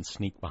by and then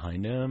sneak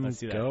behind him. Let's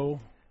do that. Go.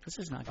 This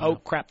is not Oh,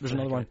 crap. There's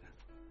another one.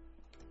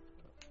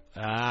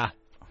 Ah,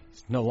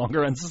 he's no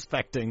longer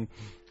unsuspecting.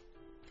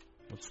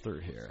 What's through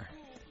here?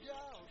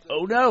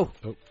 Oh, no.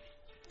 Oh.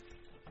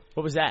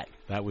 What was that?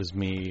 That was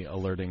me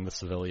alerting the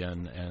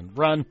civilian and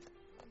run.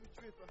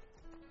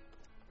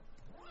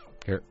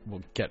 Here,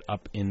 we'll get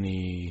up in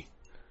the...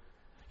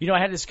 You know, I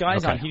had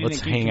disguise Okay, on. He let's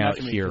didn't keep hang out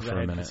connecting me here 'cause for I a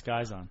had minute.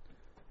 Disguise on.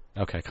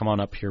 Okay, come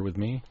on up here with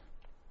me.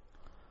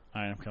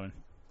 All right, I'm coming.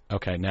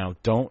 Okay, now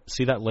don't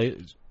see that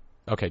laser.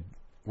 Okay,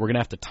 we're going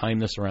to have to time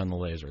this around the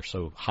laser.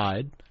 So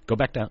hide. Go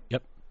back down.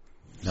 Yep.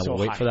 Now So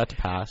we'll wait hide. for that to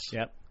pass.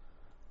 Yep.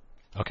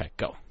 Okay,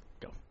 go.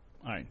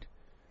 All right.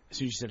 As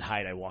soon as you said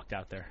hide, I walked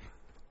out there.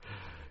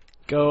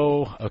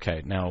 Go.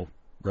 Okay, now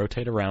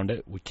rotate around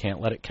it. We can't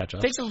let it catch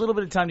us. It takes a little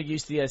bit of time to get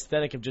used to the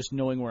aesthetic of just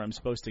knowing where I'm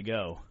supposed to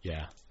go.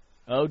 Yeah.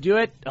 Oh, do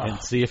it. Oh.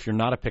 And see, if you're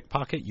not a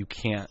pickpocket, you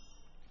can't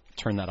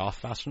turn that off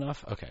fast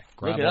enough. Okay,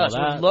 grab Look at all us.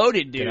 that. We're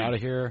loaded, dude. Get out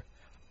of here.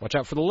 Watch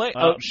out for the late.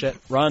 Oh. Oh, shit.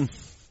 Run.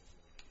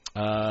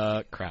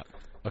 Crap.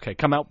 Okay,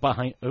 come out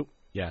behind. Oh,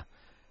 yeah.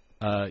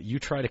 You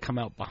try to come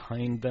out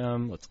behind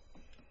them. Let's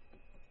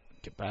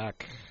get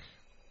back.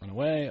 Run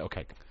away.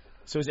 Okay.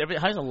 So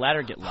how does a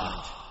ladder get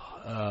locked?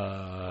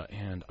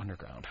 And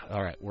underground.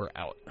 All right, we're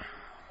out.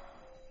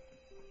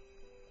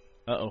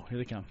 Uh-oh, here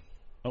they come.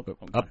 Oh, I'm Up,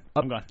 gone. up.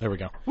 I'm gone. There we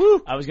go.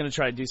 Woo! I was going to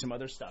try to do some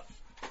other stuff.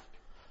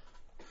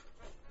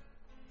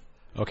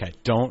 Okay,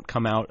 don't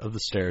come out of the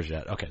stairs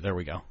yet. Okay, there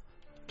we go.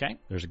 Okay.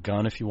 There's a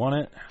gun if you want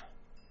it.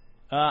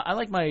 I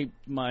like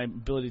my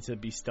ability to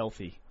be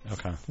stealthy.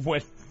 Okay.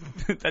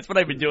 That's what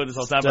I've been doing this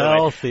whole time.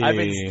 Stealthy.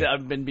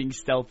 I've been being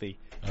stealthy.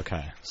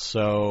 Okay,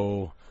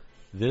 so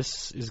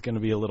this is going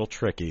to be a little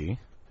tricky.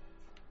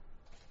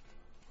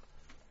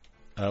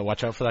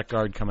 Watch out for that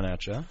guard coming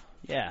at you.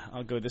 Yeah,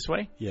 I'll go this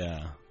way.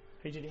 Yeah.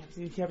 Hey,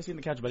 JD, have a seat on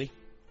the couch, buddy.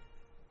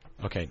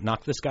 Okay,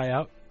 knock this guy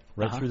out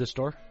right through this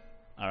door.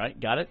 All right,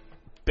 got it.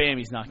 Bam,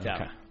 he's knocked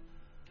out.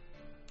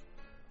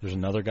 There's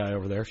another guy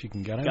over there if you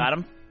can get him. Got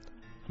him.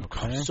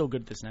 Okay. I'm so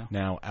good at this now.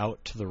 Now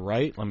out to the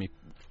right. Let me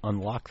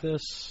unlock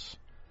this.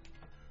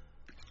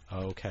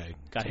 Okay.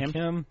 Got Take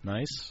him.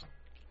 Nice.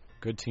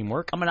 Good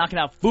teamwork. I'm going to knock it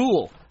out.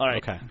 Fool. All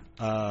right. Okay.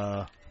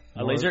 A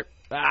laser.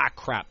 Ah,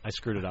 crap. I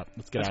screwed it up.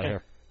 Let's get out of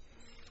here.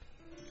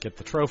 Get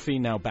the trophy.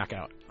 Now back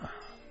out.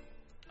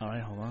 All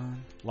right, hold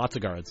on. Lots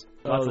of guards.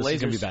 Lots of this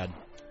is going to lasers. be bad.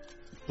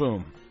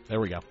 Boom. There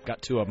we go.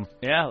 Got two of them.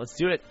 Yeah, let's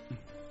do it.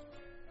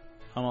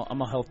 I'm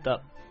all healthed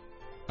up.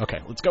 Okay,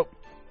 let's go.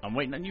 I'm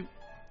waiting on you.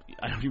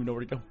 I don't even know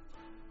where to go.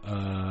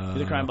 You're You're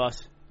the crime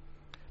boss.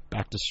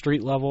 Back to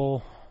street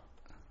level.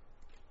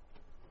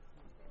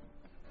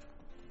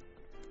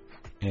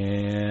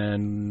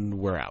 And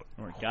we're out.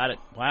 All right, got it.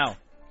 Wow.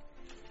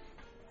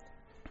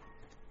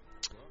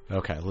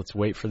 Okay, let's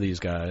wait for these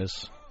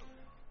guys.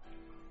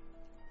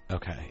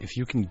 Okay, if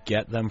you can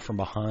get them from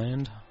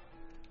behind.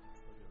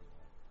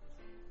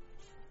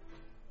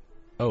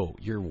 Oh,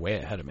 you're way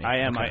ahead of me.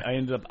 I am. Okay. I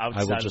ended up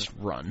outside. I will just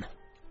run.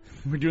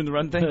 We're doing the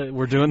run thing?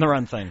 We're doing the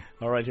run thing.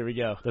 All right, here we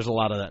go. There's a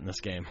lot of that in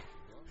this game.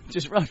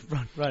 Just run.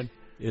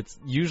 It's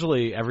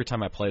usually every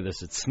time I play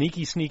this, it's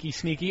sneaky, sneaky,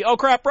 sneaky. Oh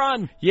crap,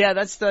 run! Yeah,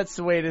 that's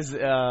the way it is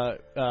in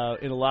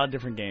a lot of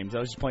different games. I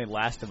was just playing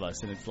Last of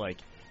Us, and it's like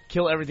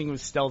kill everything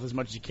with stealth as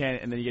much as you can,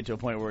 and then you get to a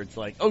point where it's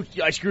like, oh,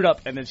 I screwed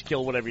up, and then just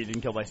kill whatever you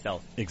didn't kill by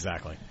stealth.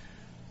 Exactly.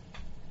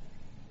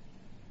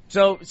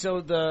 So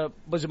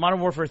was it Modern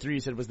Warfare 3 you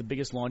said was the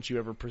biggest launch you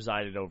ever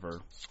presided over?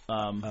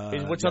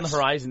 What's on the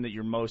horizon that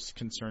you're most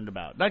concerned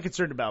about? Not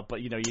concerned about,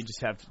 but you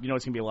just have it's going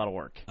to be a lot of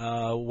work.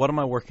 What am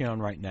I working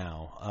on right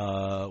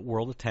now?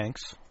 World of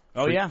Tanks.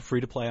 Oh, yeah. Free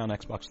to play on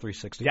Xbox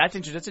 360. Yeah,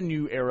 that's a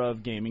new era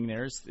of gaming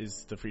there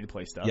is the free to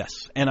play stuff.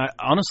 Yes. And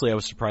honestly, I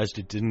was surprised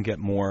it didn't get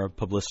more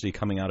publicity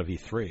coming out of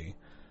E3.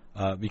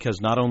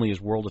 Because not only is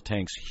World of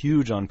Tanks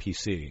huge on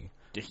PC,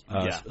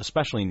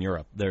 especially in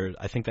Europe,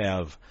 I think they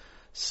have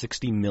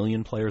 60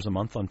 million players a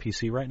month on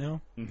PC right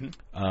now.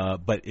 Mm-hmm.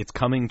 But it's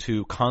coming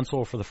to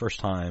console for the first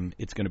time.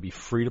 It's going to be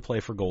free to play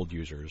for gold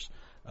users.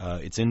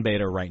 It's in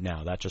beta right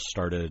now. That just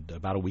started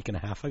about a week and a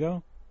half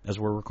ago as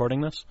we're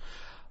recording this.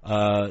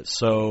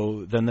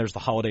 So then there's the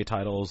holiday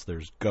titles.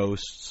 There's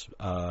Ghosts.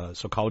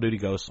 So Call of Duty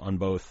Ghosts on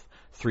both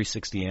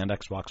 360 and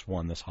Xbox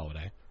One this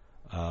holiday.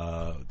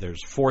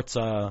 There's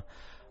Forza.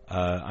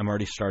 I'm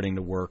already starting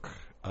to work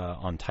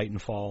on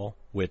Titanfall,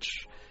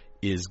 which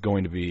is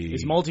going to be...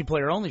 It's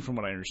multiplayer only from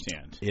what I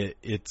understand.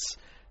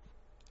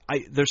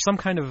 There's some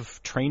kind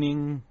of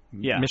training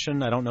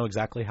mission. I don't know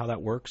exactly how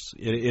that works.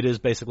 It is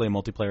basically a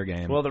multiplayer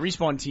game. Well, the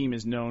Respawn team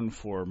is known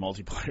for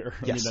multiplayer.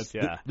 Yes.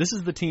 This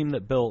is the team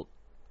that built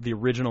the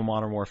original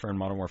Modern Warfare and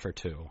Modern Warfare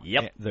 2.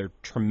 Yep. They're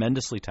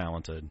tremendously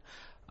talented.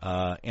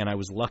 And I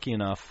was lucky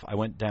enough, I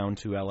went down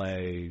to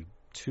LA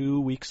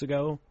 2 weeks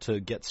ago to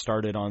get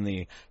started on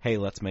the, hey,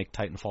 let's make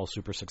Titanfall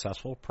super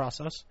successful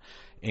process.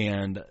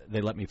 And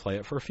they let me play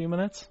it for a few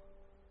minutes.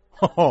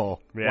 Oh,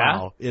 yeah?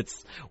 Wow.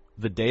 It's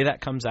the day that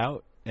comes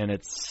out, and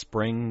it's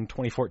spring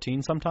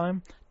 2014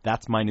 sometime.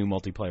 That's my new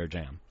multiplayer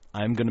jam.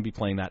 I'm going to be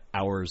playing that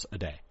hours a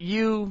day.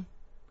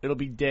 It'll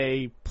be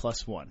day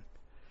plus 1,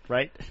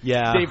 right?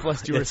 Yeah. Day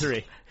plus 2 or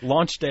 3.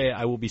 Launch day,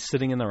 I will be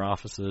sitting in their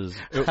offices.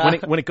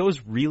 When it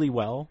goes really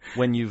well,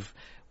 when you've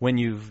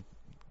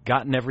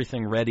gotten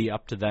everything ready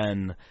up to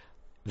then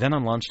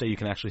on launch day you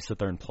can actually sit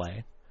there and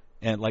play.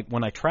 And like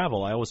when I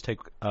travel, I always take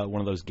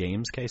one of those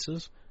games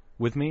cases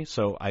with me,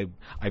 so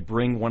I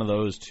bring one of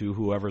those to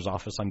whoever's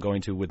office I'm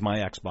going to with my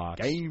Xbox.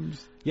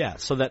 Games. Yeah,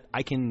 so that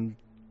I can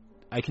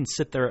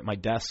sit there at my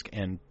desk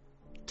and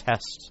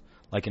test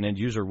like an end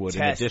user would.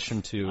 Test. In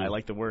addition to, I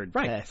like the word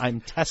right. test. I'm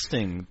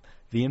testing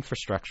the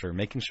infrastructure,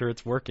 making sure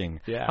it's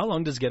working. Yeah. How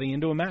long does getting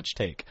into a match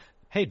take?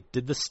 Hey,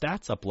 did the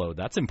stats upload?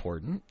 That's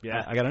important.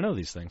 Yeah. I got to know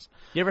these things.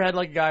 You ever had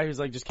like a guy who's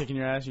like just kicking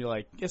your ass and you're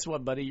like, guess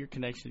what, buddy, your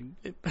connection.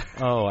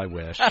 Oh, I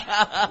wish.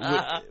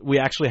 we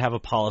actually have a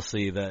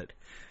policy that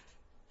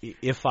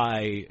if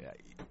I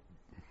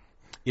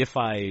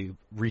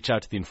reach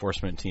out to the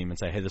enforcement team and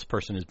say, hey, this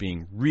person is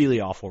being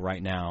really awful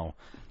right now,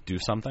 do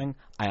something,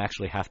 I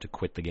actually have to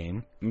quit the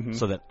game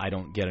so that I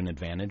don't get an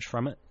advantage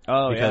from it.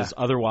 Oh, because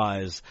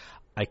otherwise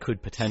I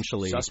could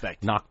potentially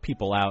Suspect. knock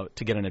people out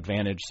to get an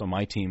advantage so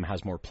my team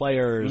has more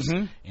players,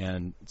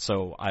 and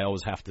so I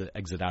always have to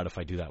exit out if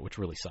I do that, which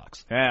really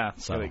sucks. Yeah,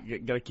 So-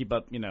 gotta keep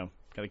up,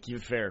 gotta keep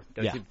it fair.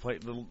 Gotta Yeah. keep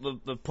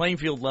the playing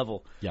field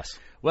level. Yes.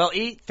 Well,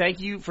 E, thank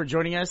you for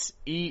joining us.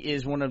 E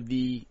is one of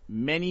the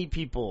many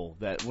people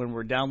that when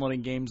we're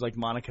downloading games like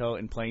Monaco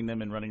and playing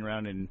them and running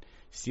around and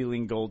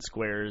stealing gold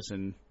squares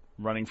and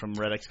running from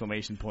red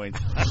exclamation points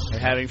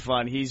and having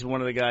fun, he's one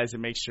of the guys that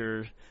makes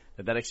sure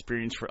that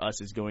experience for us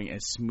is going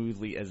as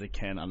smoothly as it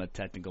can on a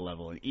technical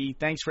level. And E,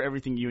 thanks for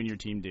everything you and your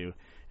team do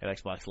at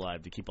Xbox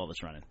Live to keep all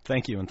this running.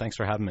 Thank you, and thanks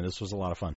for having me. This was a lot of fun.